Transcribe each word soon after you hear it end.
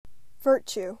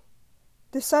Virtue.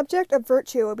 The subject of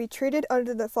virtue will be treated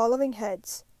under the following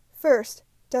heads. First,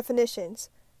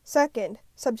 definitions. Second,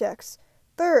 subjects.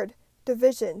 Third,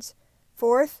 divisions.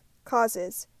 Fourth,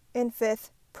 causes. And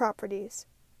fifth, properties.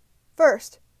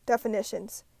 First,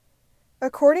 definitions.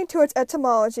 According to its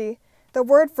etymology, the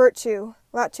word virtue,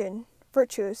 Latin,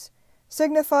 virtus,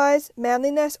 signifies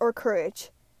manliness or courage.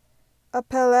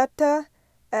 Appellata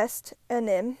est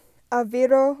enim a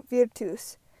viro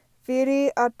virtus,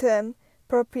 viri autem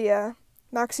propria,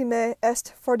 maxime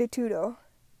est fortitudo.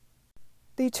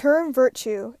 The term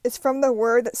virtue is from the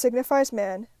word that signifies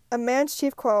man. A man's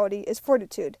chief quality is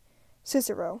fortitude.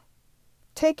 Cicero.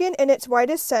 Taken in its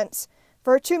widest sense,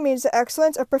 virtue means the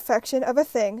excellence or perfection of a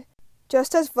thing,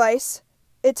 just as vice,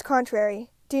 its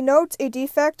contrary, denotes a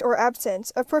defect or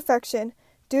absence of perfection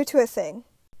due to a thing.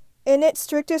 In its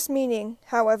strictest meaning,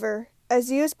 however,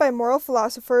 as used by moral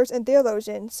philosophers and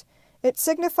theologians, it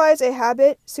signifies a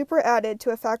habit superadded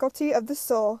to a faculty of the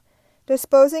soul,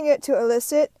 disposing it to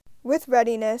elicit, with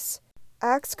readiness,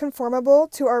 acts conformable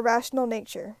to our rational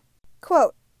nature.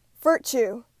 Quote,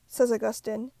 "Virtue," says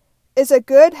Augustine, "is a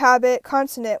good habit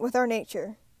consonant with our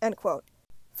nature." End quote.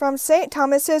 From St.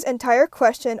 Thomas's entire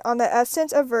question on the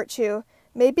essence of virtue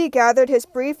may be gathered his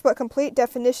brief but complete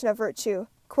definition of virtue.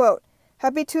 Quote,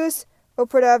 "Habitus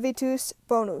operavitus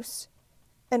bonus."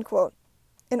 End quote.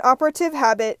 An operative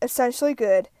habit essentially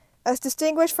good, as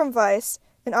distinguished from vice,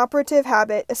 an operative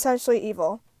habit essentially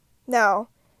evil. Now,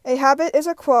 a habit is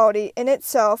a quality in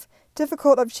itself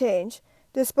difficult of change,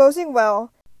 disposing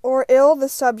well or ill the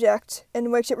subject in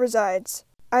which it resides,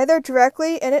 either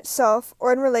directly in itself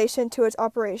or in relation to its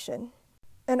operation.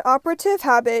 An operative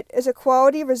habit is a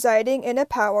quality residing in a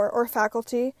power or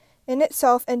faculty in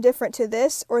itself indifferent to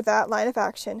this or that line of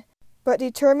action, but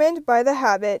determined by the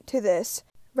habit to this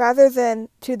rather than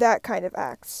to that kind of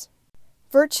acts.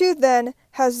 Virtue, then,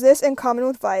 has this in common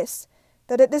with vice,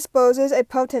 that it disposes a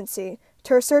potency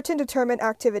to a certain determined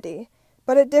activity,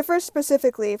 but it differs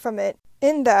specifically from it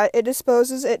in that it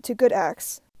disposes it to good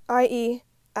acts, i.e.,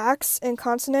 acts in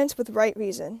consonance with right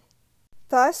reason.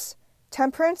 Thus,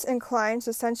 temperance inclines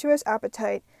the sensuous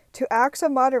appetite to acts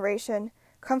of moderation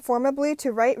conformably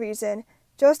to right reason,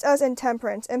 just as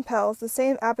intemperance impels the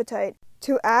same appetite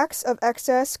to acts of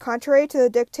excess contrary to the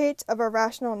dictates of our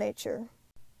rational nature.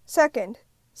 Second,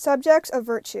 subjects of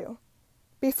virtue.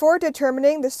 Before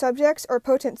determining the subjects or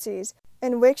potencies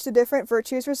in which the different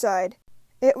virtues reside,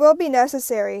 it will be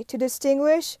necessary to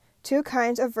distinguish two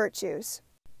kinds of virtues: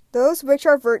 those which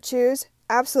are virtues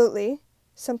absolutely,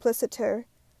 simpliciter,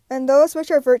 and those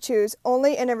which are virtues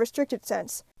only in a restricted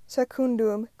sense,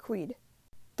 secundum quid.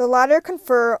 The latter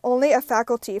confer only a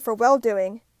faculty for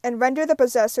well-doing, and render the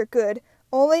possessor good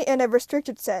only in a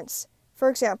restricted sense, for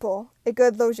example, a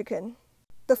good logician.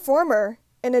 The former,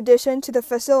 in addition to the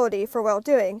facility for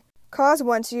well-doing, cause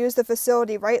one to use the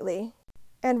facility rightly,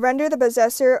 and render the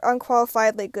possessor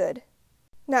unqualifiedly good.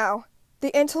 Now,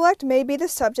 the intellect may be the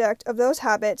subject of those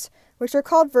habits which are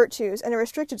called virtues in a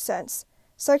restricted sense,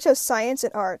 such as science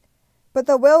and art, but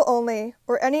the will only,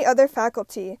 or any other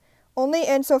faculty, only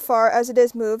in so far as it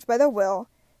is moved by the will,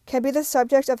 can be the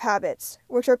subject of habits,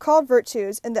 which are called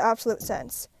virtues in the absolute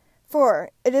sense, for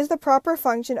it is the proper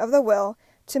function of the will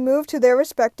to move to their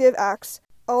respective acts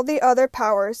all the other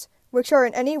powers which are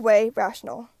in any way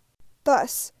rational.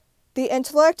 Thus, the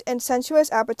intellect and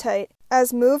sensuous appetite,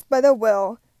 as moved by the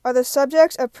will, are the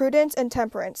subjects of prudence and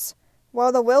temperance,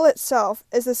 while the will itself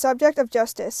is the subject of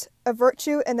justice, of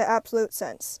virtue in the absolute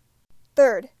sense.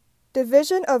 Third,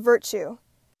 division of virtue.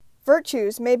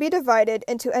 Virtues may be divided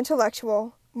into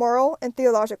intellectual, moral, and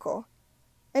theological.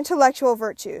 Intellectual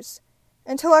virtues.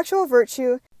 Intellectual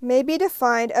virtue may be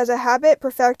defined as a habit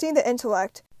perfecting the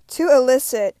intellect to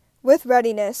elicit, with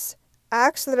readiness,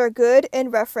 acts that are good in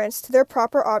reference to their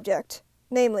proper object,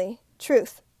 namely,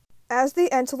 truth. As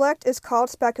the intellect is called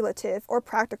speculative or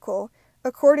practical,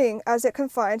 according as it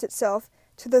confines itself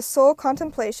to the sole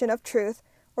contemplation of truth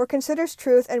or considers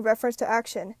truth in reference to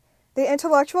action, the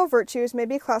intellectual virtues may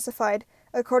be classified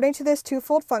according to this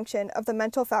twofold function of the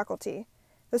mental faculty.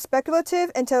 The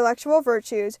speculative intellectual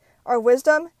virtues are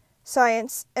wisdom,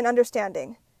 science, and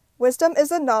understanding. Wisdom is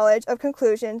the knowledge of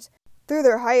conclusions through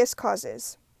their highest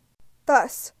causes.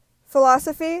 Thus,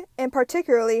 philosophy, and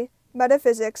particularly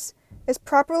metaphysics, is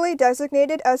properly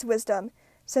designated as wisdom,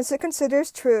 since it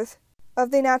considers truth of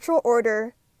the natural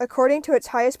order according to its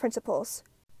highest principles.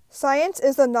 Science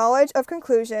is the knowledge of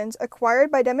conclusions acquired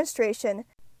by demonstration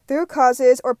through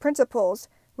causes or principles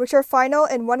which are final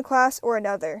in one class or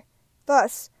another.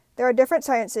 Thus, there are different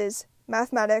sciences,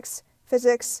 mathematics,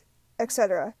 physics,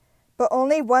 etc., but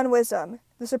only one wisdom,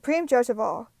 the supreme judge of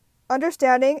all,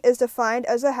 Understanding is defined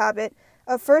as the habit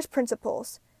of first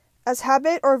principles, as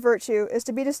habit or virtue is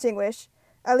to be distinguished,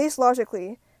 at least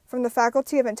logically, from the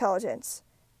faculty of intelligence.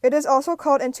 It is also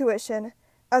called intuition,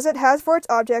 as it has for its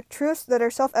object truths that are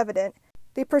self-evident,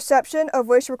 the perception of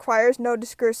which requires no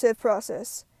discursive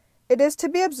process. It is to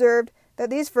be observed that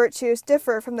these virtues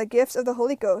differ from the gifts of the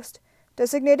Holy Ghost,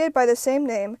 designated by the same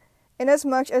name,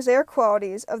 inasmuch as they are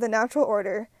qualities of the natural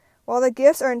order, while the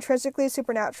gifts are intrinsically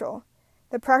supernatural.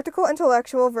 The practical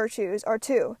intellectual virtues are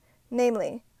two,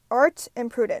 namely, art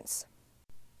and prudence.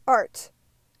 Art.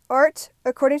 Art,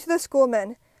 according to the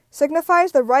schoolmen,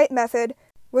 signifies the right method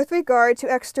with regard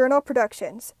to external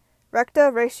productions, recta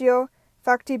ratio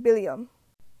factibilium.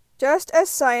 Just as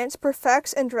science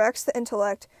perfects and directs the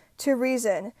intellect to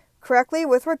reason correctly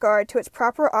with regard to its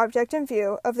proper object in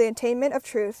view of the attainment of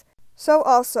truth, so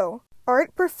also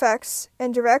art perfects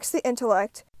and directs the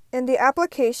intellect in the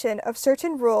application of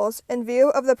certain rules in view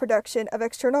of the production of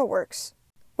external works,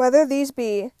 whether these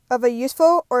be of a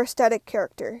useful or aesthetic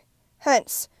character.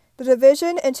 Hence, the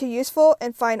division into useful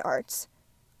and fine arts.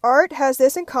 Art has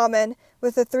this in common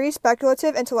with the three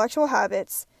speculative intellectual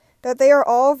habits, that they are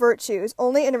all virtues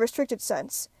only in a restricted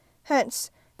sense.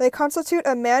 Hence, they constitute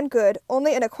a man good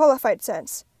only in a qualified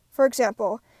sense, for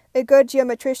example, a good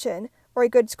geometrician or a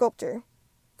good sculptor.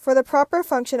 For the proper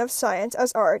function of science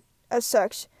as art, as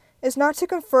such, is not to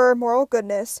confer moral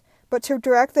goodness, but to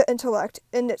direct the intellect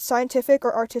in its scientific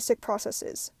or artistic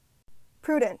processes.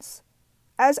 Prudence.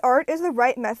 As art is the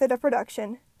right method of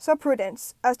production, so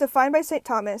prudence, as defined by St.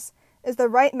 Thomas, is the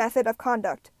right method of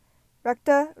conduct,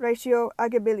 recta ratio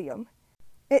agibilium.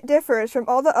 It differs from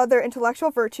all the other intellectual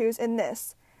virtues in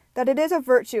this, that it is a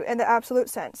virtue in the absolute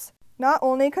sense, not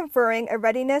only conferring a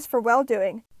readiness for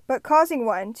well-doing, but causing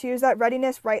one to use that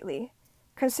readiness rightly.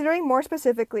 Considering more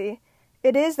specifically,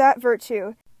 it is that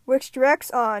virtue which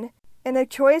directs on, in the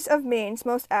choice of means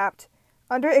most apt,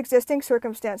 under existing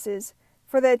circumstances,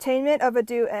 for the attainment of a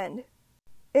due end.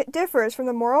 It differs from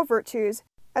the moral virtues,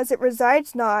 as it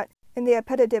resides not in the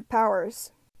appetitive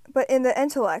powers, but in the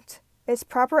intellect, its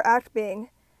proper act being,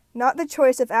 not the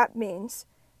choice of apt means,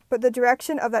 but the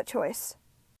direction of that choice.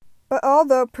 But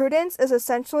although prudence is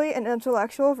essentially an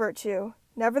intellectual virtue,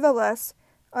 nevertheless,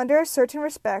 under a certain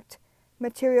respect,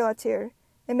 materialiter,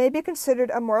 it may be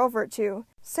considered a moral virtue,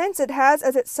 since it has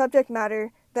as its subject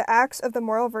matter the acts of the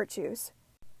moral virtues.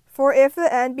 For if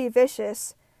the end be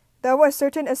vicious, though a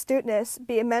certain astuteness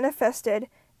be manifested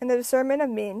in the discernment of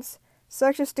means,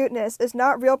 such astuteness is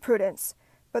not real prudence,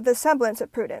 but the semblance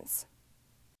of prudence.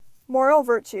 Moral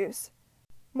virtues.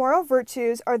 Moral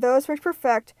virtues are those which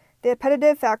perfect the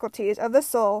appetitive faculties of the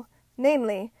soul,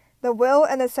 namely, the will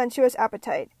and the sensuous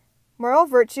appetite. Moral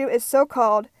virtue is so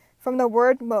called from the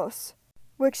word mos,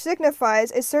 which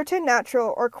signifies a certain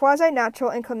natural or quasi-natural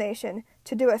inclination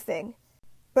to do a thing.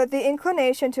 But the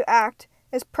inclination to act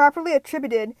is properly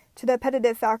attributed to the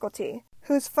appetitive faculty,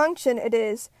 whose function it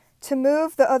is to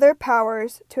move the other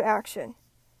powers to action.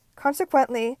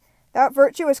 Consequently, that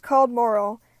virtue is called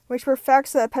moral, which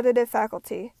perfects the appetitive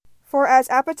faculty. For as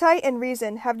appetite and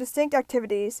reason have distinct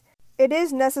activities, it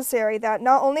is necessary that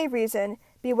not only reason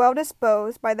be well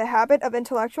disposed by the habit of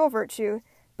intellectual virtue,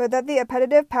 but that the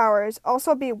appetitive powers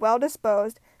also be well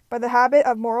disposed by the habit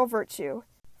of moral virtue.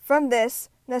 From this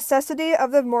necessity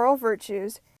of the moral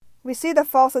virtues, we see the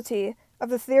falsity of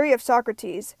the theory of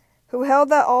Socrates, who held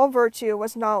that all virtue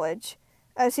was knowledge,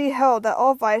 as he held that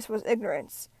all vice was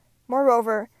ignorance.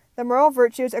 Moreover, the moral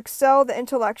virtues excel the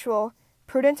intellectual,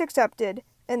 prudence excepted,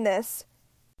 in this,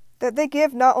 that they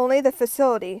give not only the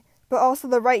facility, but also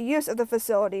the right use of the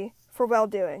facility, for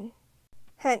well-doing.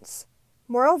 Hence,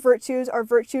 moral virtues are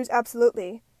virtues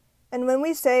absolutely, and when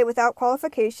we say without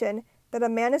qualification that a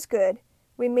man is good,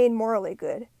 we mean morally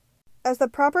good. As the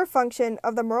proper function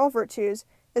of the moral virtues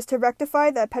is to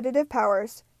rectify the appetitive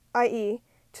powers, i.e.,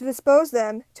 to dispose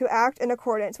them to act in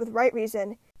accordance with right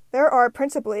reason, there are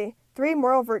principally three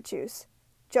moral virtues: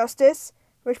 justice,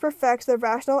 which perfects the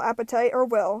rational appetite or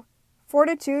will;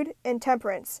 fortitude, and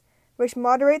temperance, which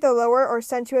moderate the lower or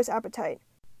sensuous appetite.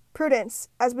 Prudence,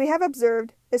 as we have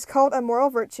observed, is called a moral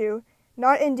virtue,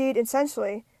 not indeed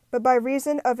essentially, but by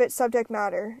reason of its subject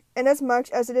matter, inasmuch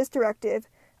as it is directive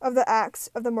of the acts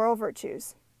of the moral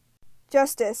virtues.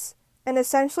 Justice, an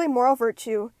essentially moral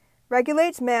virtue,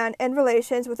 regulates man in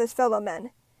relations with his fellow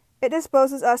men. It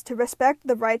disposes us to respect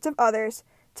the rights of others,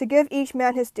 to give each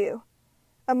man his due.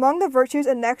 Among the virtues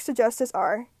annexed to justice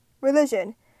are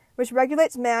religion, which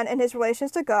regulates man in his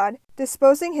relations to God,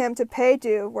 disposing him to pay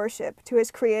due worship to his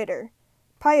Creator;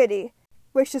 piety,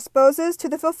 which disposes to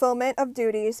the fulfillment of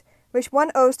duties which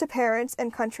one owes to parents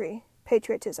and country,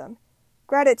 patriotism;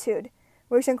 gratitude,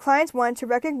 which inclines one to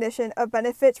recognition of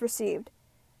benefits received.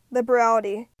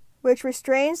 Liberality, which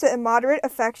restrains the immoderate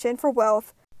affection for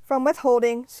wealth from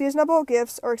withholding seasonable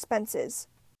gifts or expenses.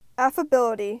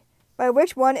 Affability, by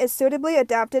which one is suitably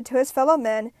adapted to his fellow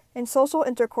men in social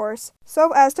intercourse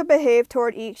so as to behave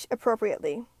toward each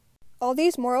appropriately. All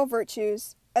these moral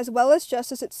virtues, as well as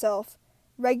justice itself,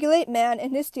 regulate man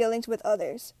in his dealings with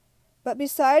others. But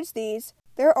besides these,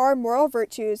 there are moral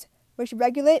virtues which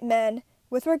regulate man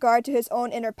with regard to his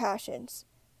own inner passions.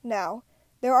 Now,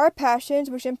 there are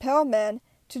passions which impel man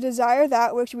to desire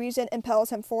that which reason impels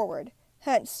him forward.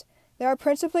 Hence, there are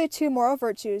principally two moral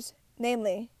virtues,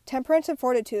 namely, temperance and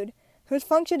fortitude, whose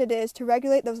function it is to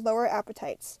regulate those lower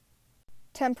appetites.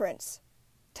 Temperance.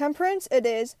 Temperance it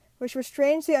is which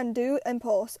restrains the undue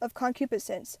impulse of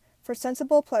concupiscence for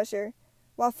sensible pleasure,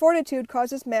 while fortitude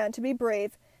causes man to be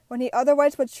brave when he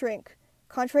otherwise would shrink,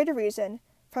 contrary to reason,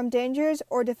 from dangers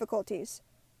or difficulties.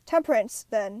 Temperance,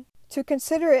 then, to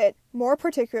consider it more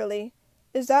particularly,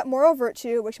 is that moral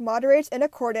virtue which moderates in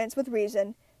accordance with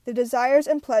reason the desires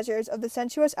and pleasures of the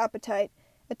sensuous appetite,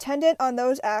 attendant on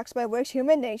those acts by which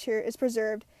human nature is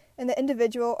preserved in the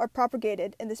individual or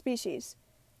propagated in the species.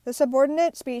 The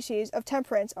subordinate species of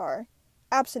temperance are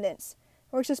abstinence,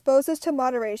 which disposes to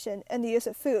moderation in the use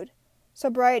of food;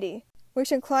 sobriety,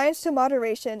 which inclines to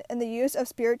moderation in the use of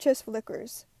spirituous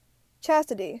liquors;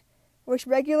 chastity, which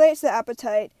regulates the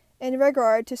appetite in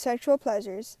regard to sexual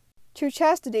pleasures. To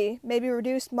chastity may be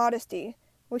reduced modesty,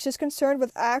 which is concerned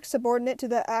with acts subordinate to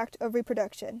the act of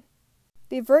reproduction.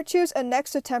 The virtues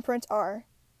annexed to temperance are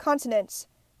continence,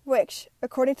 which,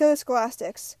 according to the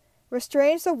scholastics,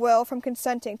 restrains the will from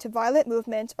consenting to violent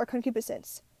movements or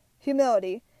concupiscence;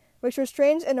 humility, which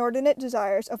restrains inordinate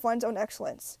desires of one's own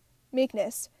excellence;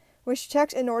 meekness, which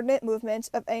checks inordinate movements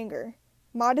of anger;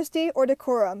 modesty or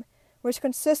decorum, which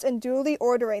consists in duly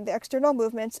ordering the external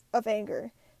movements of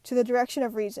anger to the direction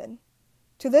of reason.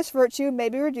 To this virtue may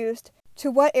be reduced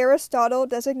to what Aristotle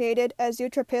designated as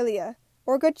eutrapelia,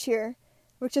 or good cheer,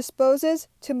 which disposes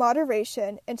to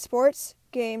moderation in sports,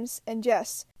 games, and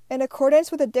jests, in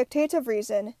accordance with the dictates of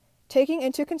reason, taking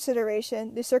into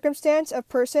consideration the circumstance of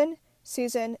person,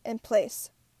 season, and place.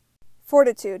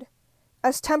 Fortitude.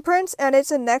 As temperance and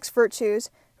its annexed virtues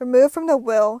remove from the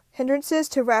will hindrances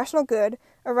to rational good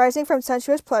arising from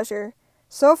sensuous pleasure,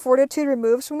 so fortitude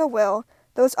removes from the will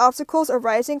those obstacles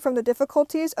arising from the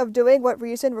difficulties of doing what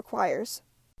reason requires.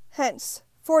 Hence,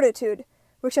 fortitude,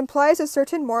 which implies a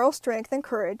certain moral strength and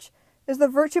courage, is the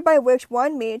virtue by which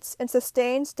one meets and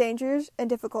sustains dangers and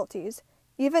difficulties,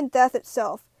 even death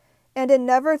itself, and in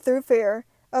never through fear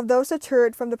of those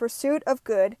deterred from the pursuit of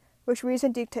good which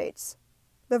reason dictates.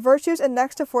 The virtues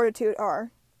annexed to fortitude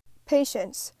are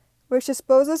patience, which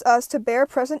disposes us to bear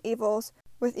present evils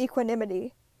with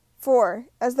equanimity. For,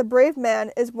 as the brave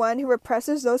man is one who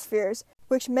represses those fears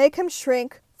which make him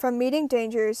shrink from meeting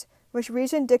dangers which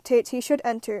reason dictates he should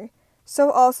enter,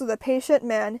 so also the patient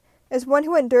man is one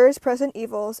who endures present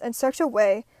evils in such a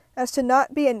way as to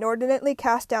not be inordinately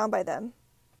cast down by them.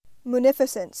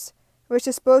 Munificence, which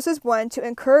disposes one to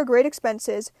incur great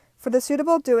expenses for the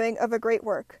suitable doing of a great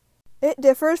work. It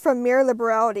differs from mere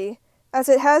liberality, as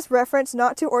it has reference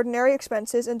not to ordinary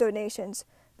expenses and donations,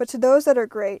 but to those that are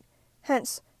great.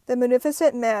 Hence, the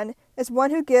munificent man is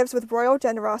one who gives with royal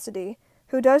generosity,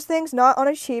 who does things not on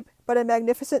a cheap but a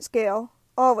magnificent scale,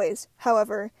 always,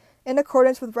 however, in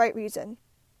accordance with right reason.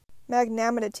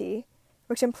 Magnanimity,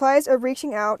 which implies a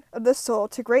reaching out of the soul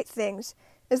to great things,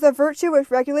 is the virtue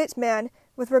which regulates man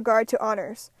with regard to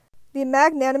honors. The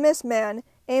magnanimous man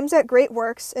aims at great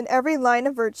works in every line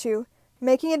of virtue,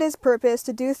 making it his purpose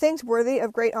to do things worthy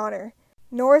of great honor,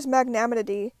 nor is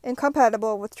magnanimity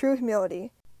incompatible with true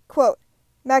humility. Quote,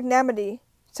 "Magnanimity,"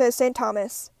 says St.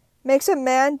 Thomas, "makes a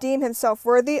man deem himself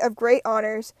worthy of great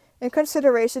honors in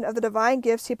consideration of the divine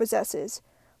gifts he possesses,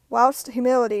 whilst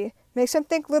humility makes him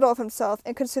think little of himself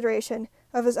in consideration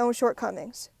of his own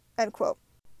shortcomings." End quote.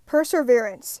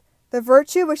 Perseverance, the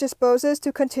virtue which disposes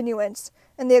to continuance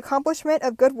in the accomplishment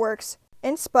of good works,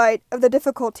 in spite of the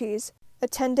difficulties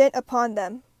attendant upon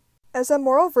them. As a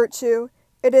moral virtue,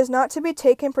 it is not to be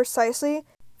taken precisely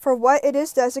for what it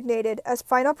is designated as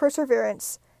final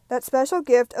perseverance, that special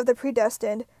gift of the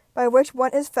predestined by which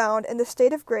one is found in the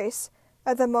state of grace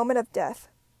at the moment of death.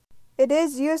 It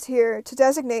is used here to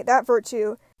designate that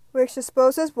virtue which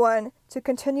disposes one to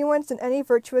continuance in any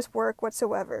virtuous work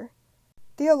whatsoever.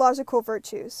 Theological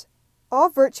virtues. All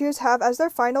virtues have as their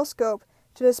final scope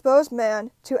to dispose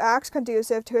man to acts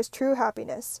conducive to his true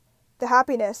happiness. The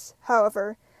happiness,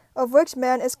 however, of which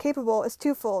man is capable is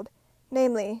twofold,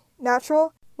 namely,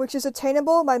 natural, which is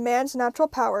attainable by man's natural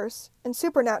powers, and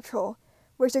supernatural,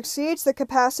 which exceeds the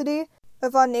capacity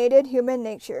of unaided human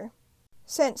nature.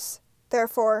 Since,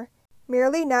 therefore,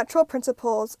 merely natural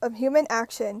principles of human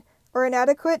action are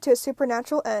inadequate to a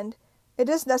supernatural end, it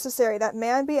is necessary that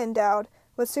man be endowed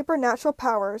with supernatural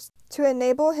powers to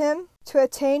enable him to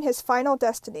attain his final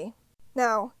destiny.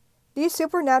 Now, these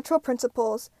supernatural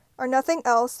principles are nothing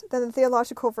else than the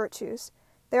theological virtues.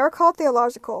 They are called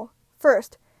theological,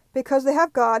 first, because they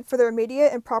have God for their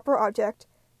immediate and proper object;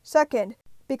 second,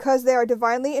 because they are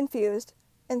divinely infused;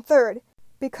 and third,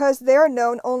 because they are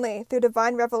known only through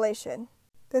divine revelation.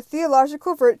 The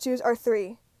theological virtues are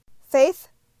three: faith,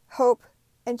 hope,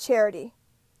 and charity.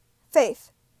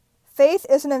 Faith. Faith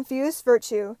is an infused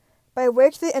virtue by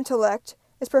which the intellect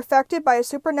is perfected by a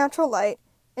supernatural light,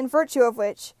 in virtue of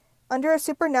which, under a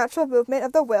supernatural movement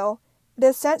of the will, it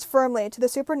assents firmly to the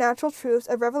supernatural truths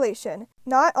of revelation,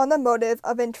 not on the motive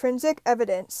of intrinsic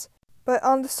evidence, but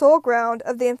on the sole ground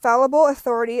of the infallible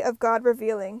authority of God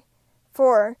revealing.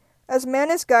 For, as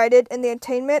man is guided in the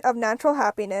attainment of natural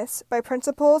happiness by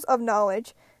principles of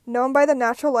knowledge known by the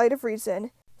natural light of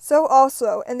reason, so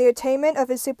also in the attainment of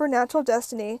his supernatural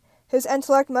destiny his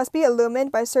intellect must be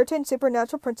illumined by certain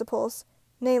supernatural principles,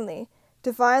 namely,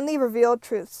 divinely revealed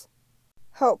truths.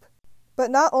 Hope. But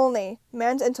not only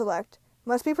man's intellect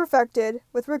must be perfected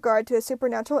with regard to his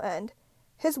supernatural end,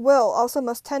 his will also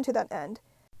must tend to that end,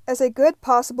 as a good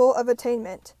possible of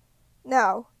attainment.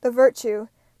 Now, the virtue,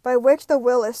 by which the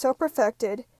will is so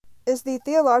perfected, is the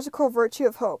theological virtue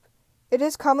of hope. It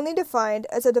is commonly defined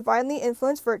as a divinely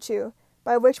influenced virtue,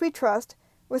 by which we trust,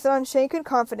 with an unshaken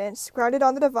confidence grounded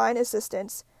on the divine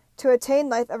assistance, to attain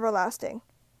life everlasting.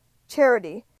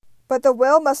 Charity. But the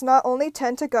will must not only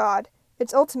tend to God,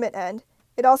 its ultimate end,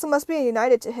 it also must be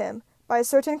united to him by a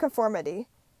certain conformity.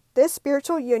 This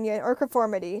spiritual union or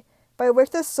conformity, by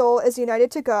which the soul is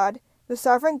united to God, the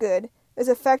sovereign good, is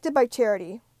effected by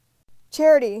charity.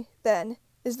 Charity, then,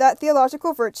 is that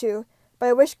theological virtue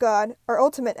by which God, our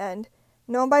ultimate end,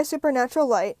 known by supernatural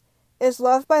light, is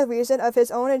loved by reason of his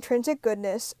own intrinsic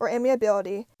goodness or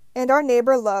amiability, and our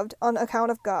neighbor loved on account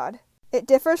of God. It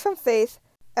differs from faith,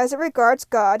 as it regards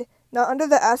God not under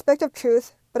the aspect of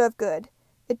truth, but of good.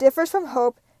 It differs from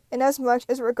hope, inasmuch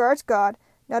as it regards God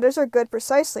not as our good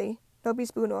precisely,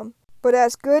 nobis bonum, but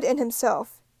as good in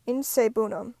himself, in se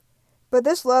bonum. But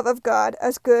this love of God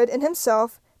as good in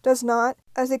himself does not,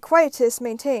 as the Quietists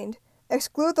maintained,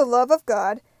 exclude the love of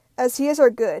God as he is our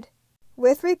good.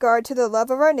 With regard to the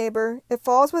love of our neighbor, it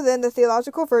falls within the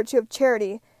theological virtue of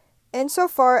charity, in so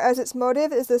far as its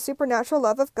motive is the supernatural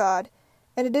love of God,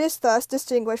 and it is thus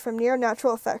distinguished from mere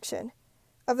natural affection.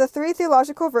 Of the three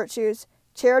theological virtues,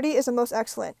 charity is the most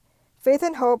excellent. Faith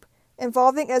and hope,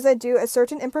 involving as they do a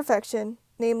certain imperfection,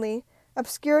 namely,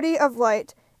 obscurity of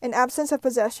light and absence of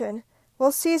possession,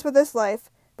 will cease with this life,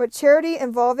 but charity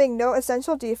involving no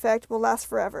essential defect will last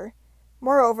forever.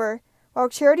 Moreover, while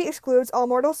charity excludes all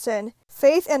mortal sin,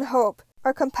 faith and hope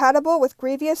are compatible with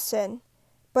grievous sin,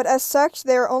 but as such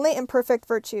they are only imperfect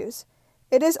virtues.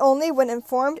 It is only when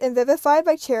informed and vivified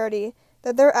by charity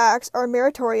that their acts are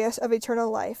meritorious of eternal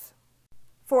life.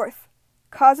 Fourth,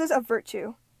 causes of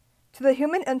virtue. To the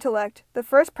human intellect, the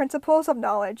first principles of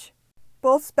knowledge,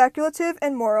 both speculative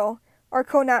and moral, are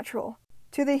connatural.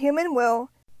 To the human will,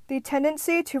 the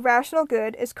tendency to rational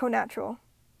good is connatural.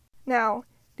 Now,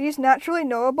 these naturally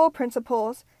knowable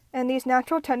principles and these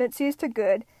natural tendencies to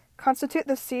good constitute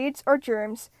the seeds or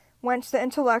germs whence the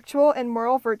intellectual and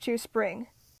moral virtues spring.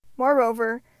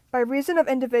 Moreover, by reason of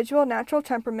individual natural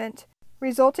temperament,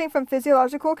 resulting from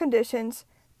physiological conditions,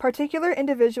 particular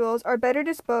individuals are better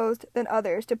disposed than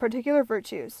others to particular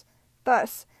virtues.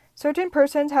 Thus, certain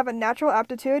persons have a natural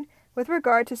aptitude with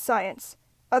regard to science,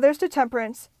 others to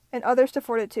temperance, and others to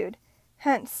fortitude.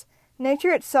 Hence,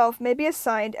 nature itself may be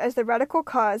assigned as the radical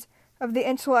cause of the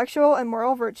intellectual and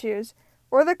moral virtues,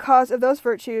 or the cause of those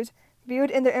virtues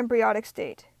viewed in their embryonic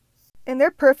state. In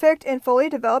their perfect and fully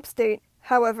developed state,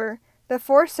 however, the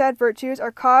foresaid virtues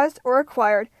are caused or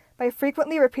acquired by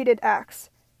frequently repeated acts.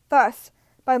 Thus,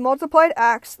 by multiplied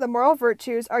acts the moral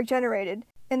virtues are generated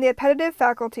in the appetitive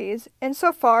faculties in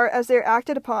so far as they are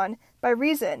acted upon by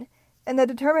reason and the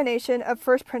determination of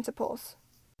first principles.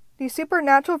 These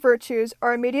supernatural virtues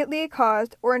are immediately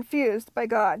caused or infused by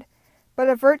God, but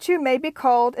a virtue may be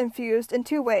called infused in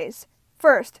two ways.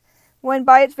 First, when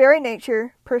by its very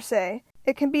nature, per se,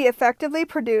 it can be effectively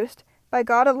produced by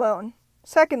God alone.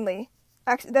 Secondly,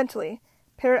 accidentally,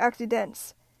 per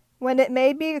accidens, when it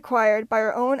may be acquired by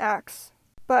our own acts.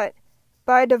 But,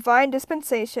 by divine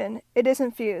dispensation, it is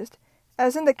infused,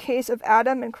 as in the case of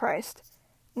Adam and Christ.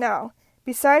 Now,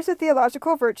 besides the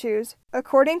theological virtues,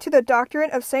 according to the doctrine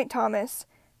of St. Thomas,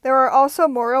 there are also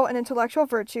moral and intellectual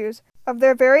virtues, of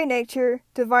their very nature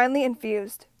divinely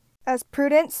infused, as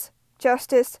prudence,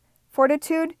 justice,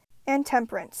 fortitude, and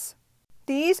temperance.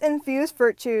 These infused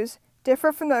virtues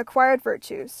differ from the acquired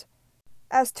virtues,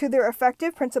 as to their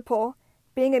effective principle,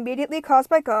 being immediately caused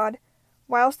by God,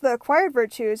 whilst the acquired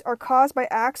virtues are caused by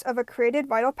acts of a created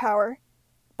vital power,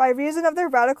 by reason of their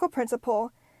radical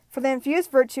principle, for the infused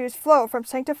virtues flow from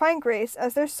sanctifying grace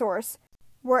as their source,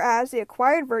 whereas the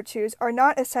acquired virtues are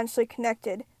not essentially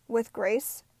connected with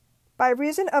grace, by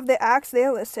reason of the acts they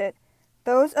elicit,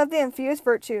 those of the infused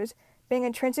virtues being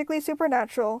intrinsically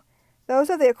supernatural, those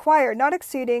of the acquired not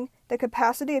exceeding the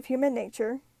capacity of human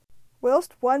nature.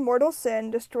 Whilst one mortal sin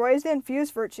destroys the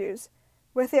infused virtues,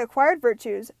 with the acquired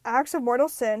virtues, acts of mortal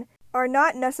sin are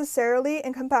not necessarily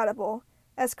incompatible,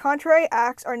 as contrary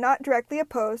acts are not directly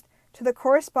opposed to the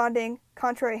corresponding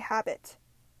contrary habit.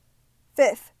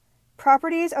 Fifth,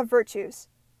 properties of virtues.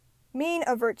 Mean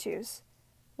of virtues.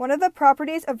 One of the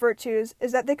properties of virtues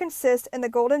is that they consist in the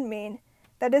golden mean,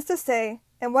 that is to say,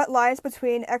 in what lies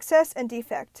between excess and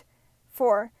defect.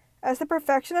 For, as the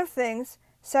perfection of things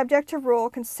subject to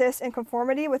rule consists in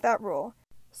conformity with that rule,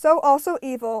 so also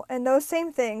evil and those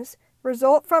same things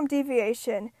result from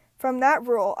deviation from that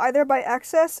rule either by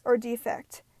excess or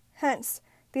defect. Hence,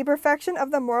 the perfection of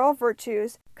the moral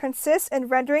virtues consists in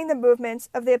rendering the movements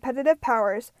of the appetitive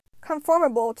powers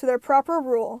conformable to their proper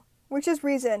rule, which is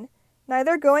reason,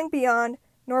 neither going beyond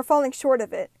nor falling short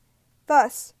of it.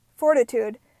 Thus,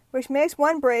 fortitude, which makes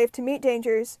one brave to meet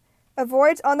dangers,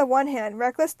 avoids on the one hand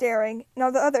reckless daring, and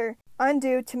on the other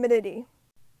undue timidity.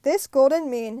 This golden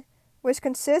mean, which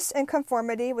consists in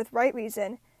conformity with right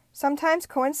reason, sometimes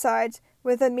coincides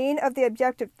with the mean of the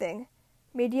objective thing,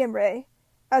 medium re,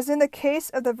 as in the case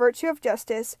of the virtue of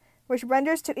justice, which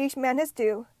renders to each man his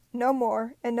due, no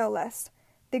more and no less.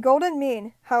 The golden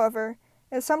mean, however,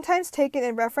 is sometimes taken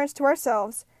in reference to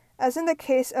ourselves, as in the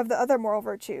case of the other moral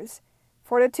virtues,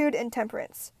 fortitude and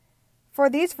temperance. For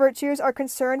these virtues are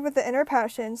concerned with the inner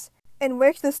passions, in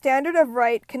which the standard of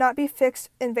right cannot be fixed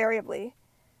invariably,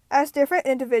 as different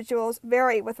individuals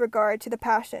vary with regard to the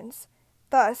passions.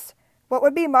 Thus, what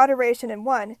would be moderation in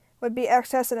one would be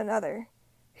excess in another.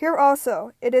 Here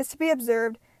also it is to be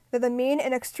observed that the mean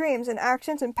and extremes in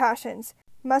actions and passions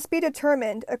must be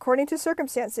determined according to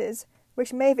circumstances,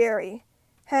 which may vary.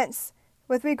 Hence,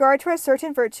 with regard to a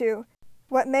certain virtue,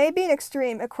 what may be an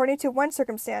extreme according to one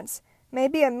circumstance may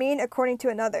be a mean according to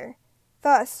another.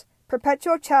 Thus,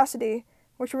 perpetual chastity,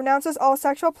 which renounces all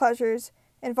sexual pleasures,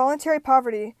 and voluntary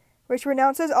poverty, which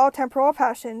renounces all temporal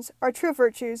passions, are true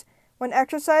virtues when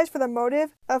exercised for the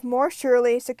motive of more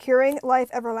surely securing life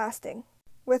everlasting.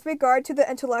 With regard to the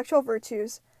intellectual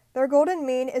virtues, their golden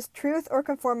mean is truth or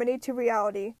conformity to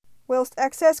reality, whilst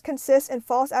excess consists in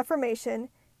false affirmation,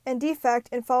 and defect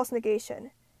in false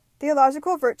negation.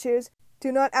 Theological virtues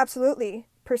do not absolutely,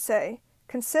 per se,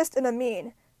 consist in a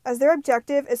mean, as their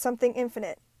objective is something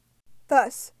infinite.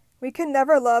 Thus, we can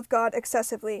never love God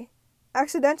excessively.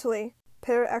 Accidentally,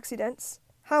 per accidens.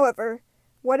 However,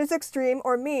 what is extreme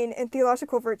or mean in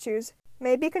theological virtues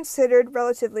may be considered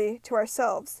relatively to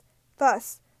ourselves.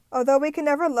 Thus, although we can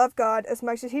never love God as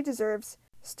much as he deserves,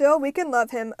 still we can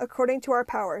love him according to our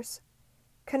powers.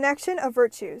 Connection of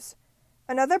virtues.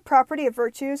 Another property of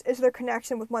virtues is their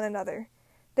connection with one another.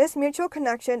 This mutual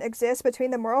connection exists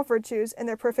between the moral virtues in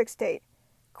their perfect state.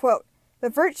 Quote, "The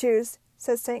virtues,"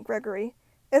 says St. Gregory,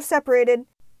 "if separated,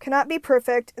 cannot be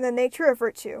perfect in the nature of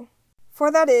virtue.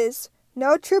 For that is,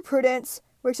 no true prudence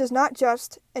which is not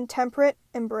just and temperate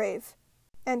and brave."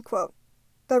 End quote.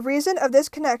 The reason of this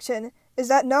connection is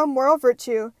that no moral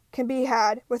virtue can be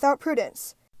had without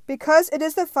prudence, because it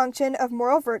is the function of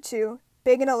moral virtue,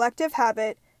 being an elective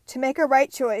habit, to make a right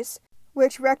choice,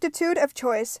 which rectitude of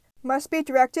choice must be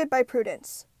directed by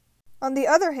prudence. On the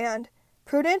other hand,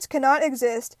 prudence cannot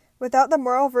exist without the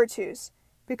moral virtues,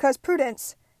 because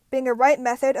prudence, being a right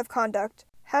method of conduct,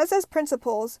 has as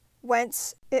principles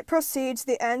whence it proceeds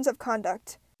the ends of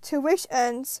conduct, to which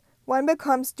ends one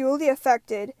becomes duly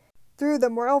affected through the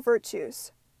moral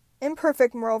virtues.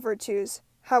 Imperfect moral virtues,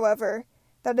 however,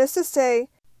 that is to say,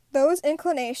 those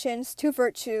inclinations to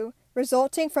virtue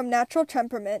resulting from natural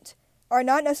temperament, are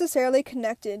not necessarily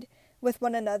connected with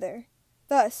one another.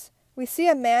 Thus, we see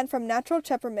a man from natural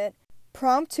temperament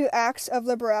prompt to acts of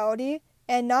liberality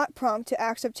and not prompt to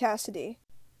acts of chastity.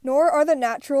 Nor are the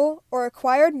natural or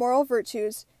acquired moral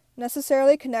virtues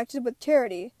necessarily connected with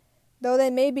charity, though they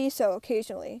may be so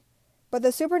occasionally. But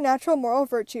the supernatural moral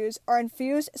virtues are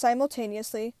infused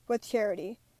simultaneously with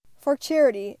charity. For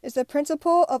charity is the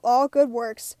principle of all good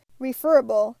works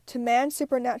referable to man's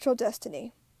supernatural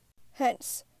destiny.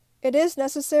 Hence, it is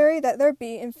necessary that there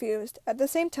be infused, at the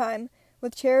same time,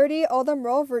 with charity all the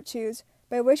moral virtues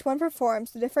by which one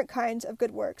performs the different kinds of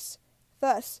good works.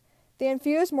 Thus, the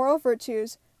infused moral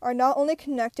virtues are not only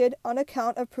connected on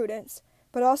account of prudence,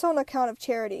 but also on account of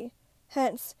charity.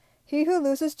 Hence, he who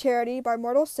loses charity by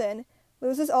mortal sin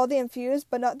loses all the infused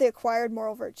but not the acquired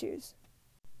moral virtues.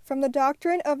 From the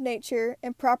doctrine of nature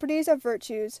and properties of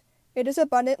virtues, it is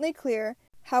abundantly clear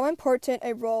how important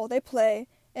a role they play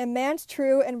in man's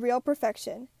true and real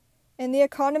perfection. In the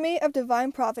economy of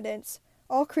divine providence,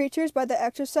 all creatures by the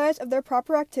exercise of their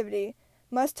proper activity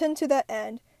must tend to that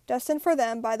end destined for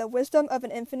them by the wisdom of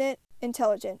an infinite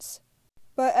intelligence.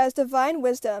 But as divine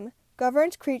wisdom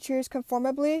governs creatures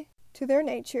conformably to their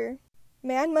nature,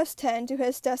 man must tend to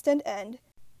his destined end,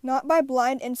 not by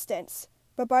blind instincts,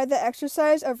 but by the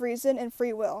exercise of reason and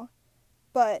free will.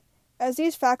 But, as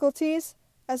these faculties,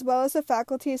 as well as the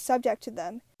faculties subject to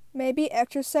them, may be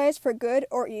exercised for good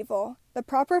or evil, the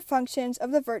proper functions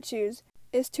of the virtues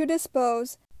is to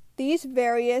dispose these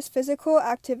various physical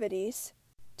activities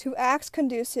to acts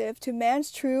conducive to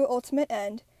man's true ultimate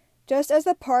end, just as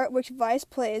the part which vice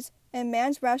plays in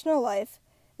man's rational life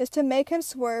is to make him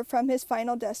swerve from his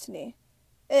final destiny.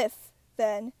 If,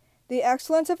 then, the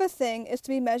excellence of a thing is to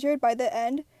be measured by the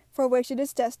end for which it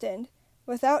is destined,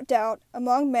 without doubt,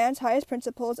 among man's highest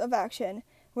principles of action,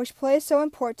 which play so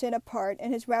important a part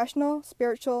in his rational,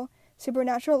 spiritual,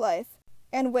 supernatural life,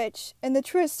 and which, in the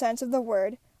truest sense of the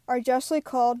word, are justly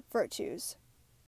called virtues.